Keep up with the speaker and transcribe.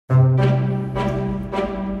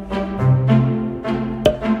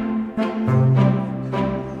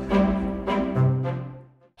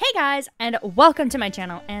guys, and welcome to my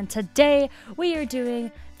channel. And today we are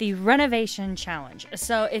doing the renovation challenge.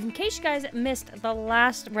 So in case you guys missed the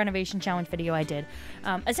last renovation challenge video I did,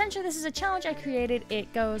 essentially this is a challenge I created.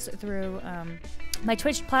 It goes through my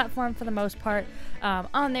Twitch platform for the most part.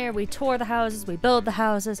 On there we tour the houses, we build the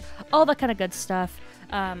houses, all that kind of good stuff.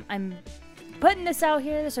 I'm putting this out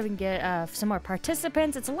here so we can get some more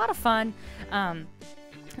participants. It's a lot of fun.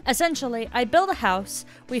 Essentially, I build a house,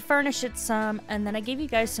 we furnish it some, and then I give you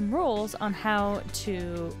guys some rules on how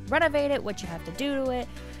to renovate it, what you have to do to it,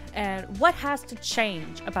 and what has to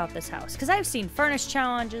change about this house. Because I've seen furnace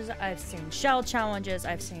challenges, I've seen shell challenges,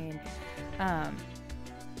 I've seen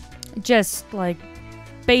just like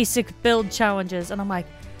basic build challenges, and I'm like,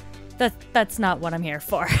 that's not what I'm here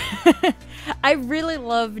for. I really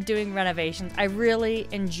love doing renovations. I really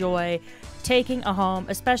enjoy taking a home,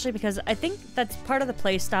 especially because I think that's part of the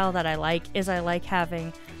play style that I like, is I like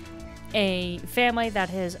having a family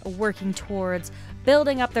that is working towards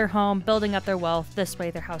building up their home, building up their wealth. This way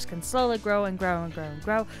their house can slowly grow and grow and grow and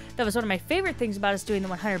grow. That was one of my favorite things about us doing the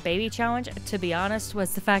 100 baby challenge, to be honest,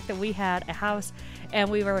 was the fact that we had a house and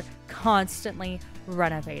we were constantly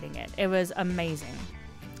renovating it. It was amazing.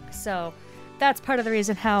 So that's part of the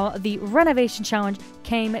reason how the renovation challenge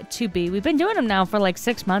came to be. We've been doing them now for like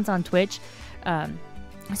 6 months on Twitch.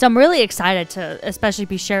 So I'm really excited to especially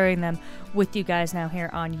be sharing them with you guys now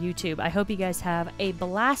here on YouTube. I hope you guys have a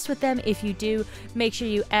blast with them. If you do, make sure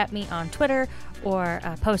you @ me on Twitter or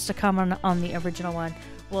post a comment on the original one.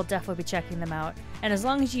 We'll definitely be checking them out. And as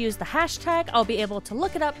long as you use the hashtag, I'll be able to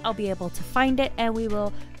look it up, I'll be able to find it, and we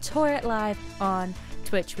will tour it live on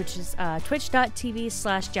Twitch, which is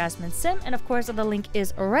twitch.tv/Jazmine'sSim, and of course the link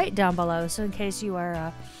is right down below, so in case you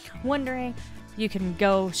are wondering, you can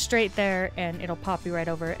go straight there and it'll pop you right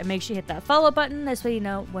over, and make sure you hit that follow button, this way you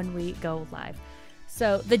know when we go live.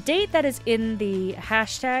 So the date that is in the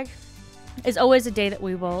hashtag is always a day that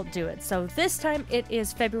we will do it. So this time it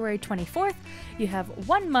is February 24th. You have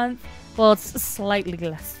 1 month, well, it's slightly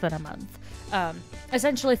less than a month,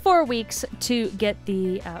 essentially 4 weeks to get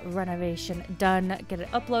the renovation done, get it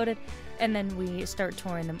uploaded, and then we start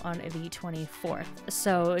touring them on the 24th.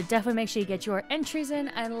 So definitely make sure you get your entries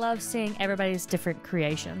in. I love seeing everybody's different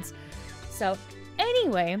creations. So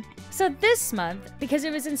anyway, so this month, because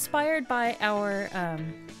it was inspired by our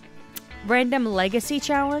random legacy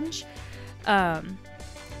challenge,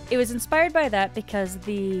 it was inspired by that because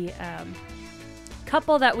the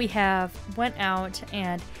couple that we have went out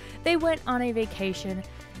and they went on a vacation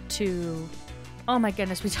to, oh my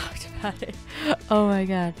goodness, we talked about it. Oh my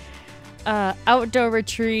god. Outdoor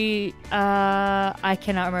retreat, I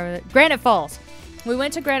cannot remember. Granite Falls. We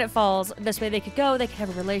went to Granite Falls. This way they could go, they could have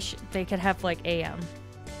a relation, they could have like a,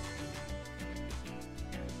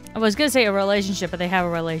 I was gonna say a relationship, but they have a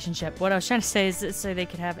relationship. What I was trying to say is so they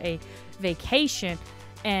could have a vacation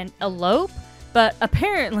and elope, but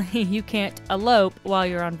apparently you can't elope while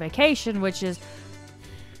you're on vacation, which is,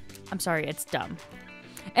 I'm sorry, it's dumb.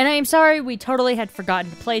 And I am sorry, we totally had forgotten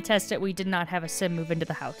to play test it. We did not have a sim move into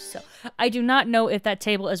the house. So I do not know if that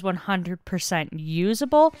table is 100%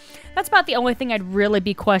 usable. That's about the only thing I'd really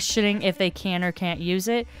be questioning if they can or can't use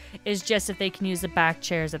it, is just if they can use the back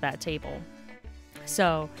chairs of that table.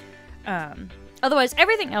 So, otherwise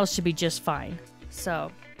everything else should be just fine.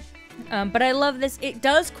 So, but I love this. It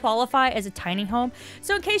does qualify as a tiny home.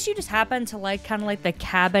 So in case you just happen to like kind of like the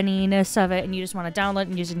cabininess of it and you just want to download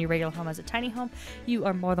and use in your regular home as a tiny home, you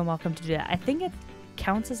are more than welcome to do that. I think it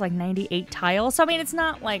counts as like 98 tiles. So I mean, it's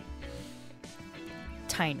not like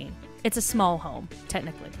tiny. It's a small home,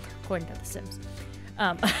 technically, according to The Sims.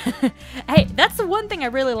 Hey, that's the one thing I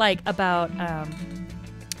really like about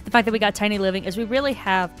the fact that we got tiny living, is we really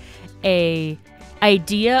have a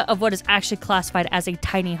idea of what is actually classified as a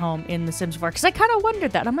tiny home in The Sims 4, because I kind of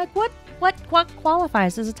wondered that. I'm like, what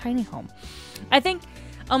qualifies as a tiny home? I think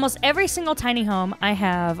almost every single tiny home I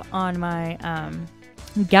have on my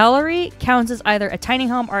gallery counts as either a tiny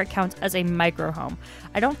home or it counts as a micro home.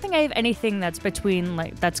 I don't think I have anything that's between,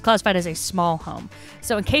 like, that's classified as a small home.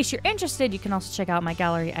 So in case you're interested, you can also check out my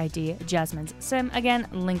gallery ID, Jazmine'sSim, again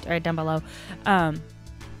linked right down below.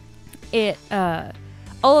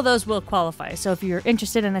 All of those will qualify. So if you're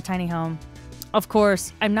interested in a tiny home, of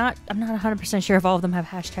course, I'm not 100% sure if all of them have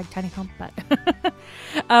hashtag tiny home, but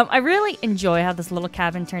I really enjoy how this little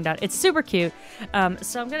cabin turned out. It's super cute.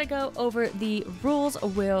 So I'm gonna go over the rules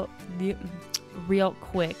real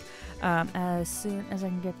quick as soon as I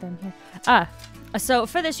can get them here. So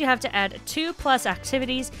for this, you have to add 2+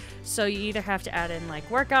 activities. So you either have to add in like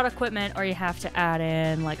workout equipment, or you have to add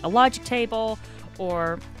in like a logic table,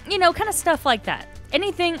 or, you know, kind of stuff like that.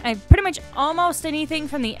 anything, pretty much almost anything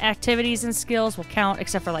from the activities and skills will count,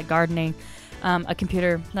 except for like gardening, a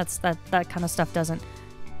computer. That kind of stuff doesn't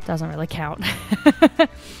really count.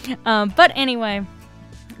 But anyway,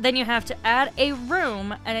 then you have to add a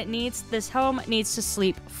room, and this home needs to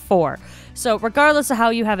sleep 4. So regardless of how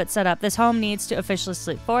you have it set up, this home needs to officially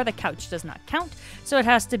sleep 4. The couch does not count. So it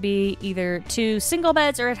has to be either 2 single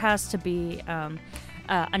beds, or it has to be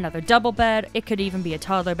another double bed. It could even be a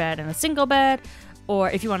toddler bed and a single bed. Or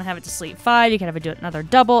if you want to have it to sleep 5, you can have it do another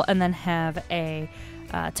double and then have a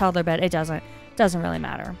toddler bed. It doesn't really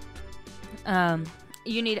matter.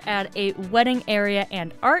 You need to add a wedding area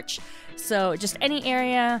and arch. So just any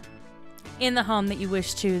area in the home that you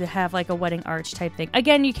wish to have like a wedding arch type thing.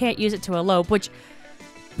 Again, you can't use it to elope, which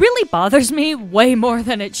really bothers me way more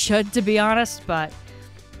than it should, to be honest, but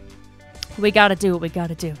we gotta do what we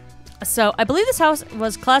gotta do. So I believe this house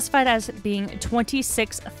was classified as being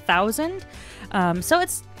 $26,000. So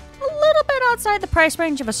it's a little bit outside the price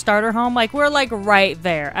range of a starter home. Like, we're like right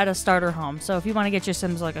there at a starter home. So if you want to get your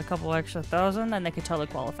Sims like a couple extra thousand, then they could totally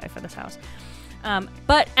qualify for this house.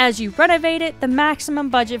 But as you renovate it, the maximum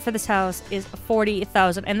budget for this house is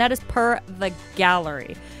 $40,000, and that is per the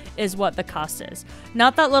gallery is what the cost is.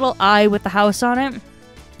 Not that little eye with the house on it,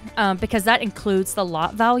 because that includes the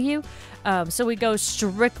lot value. So we go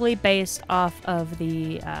strictly based off of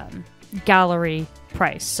the gallery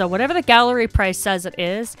price. So whatever the gallery price says it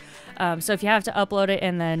is. So if you have to upload it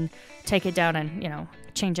and then take it down and,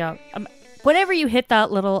 change out, whenever you hit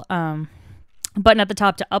that little button at the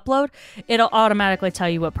top to upload, it'll automatically tell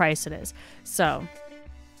you what price it is. So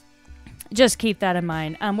just keep that in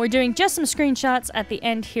mind. We're doing just some screenshots at the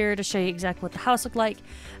end here to show you exactly what the house looked like.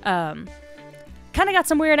 Kind of got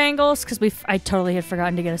some weird angles because I totally had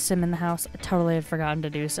forgotten to get a sim in the house. I totally had forgotten to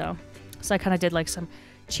do so. So I kind of did like some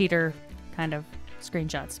cheater kind of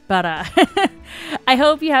screenshots. But I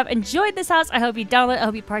hope you have enjoyed this house. I hope you download it. I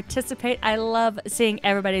hope you participate. I love seeing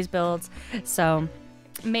everybody's builds. So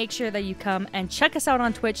make sure that you come and check us out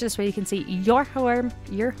on Twitch. This way you can see your home.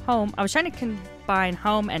 I was trying to combine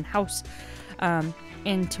home and house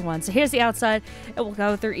into one. So here's the outside. It will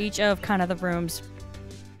go through each of kind of the rooms.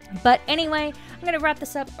 But anyway, I'm going to wrap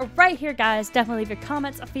this up right here, guys. Definitely leave your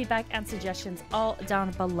comments, feedback, and suggestions all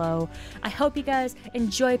down below. I hope you guys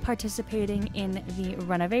enjoy participating in the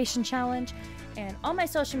renovation challenge. And all my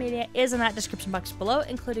social media is in that description box below,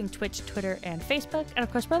 including Twitch, Twitter, and Facebook. And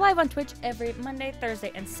of course, we're live on Twitch every Monday,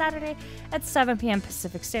 Thursday, and Saturday at 7 p.m.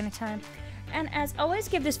 Pacific Standard Time. And as always,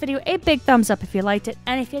 give this video a big thumbs up if you liked it.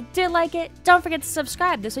 And if you did like it, don't forget to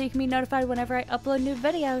subscribe. This way you can be notified whenever I upload new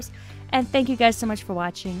videos. And thank you guys so much for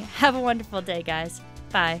watching. Have a wonderful day, guys.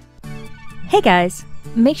 Bye. Hey guys,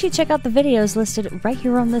 make sure you check out the videos listed right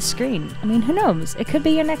here on this screen. I mean, who knows? It could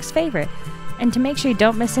be your next favorite. And to make sure you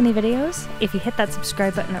don't miss any videos, if you hit that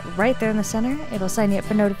subscribe button right there in the center, it'll sign you up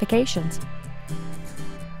for notifications.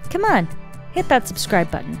 Come on, hit that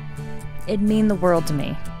subscribe button. It'd mean the world to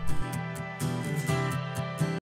me.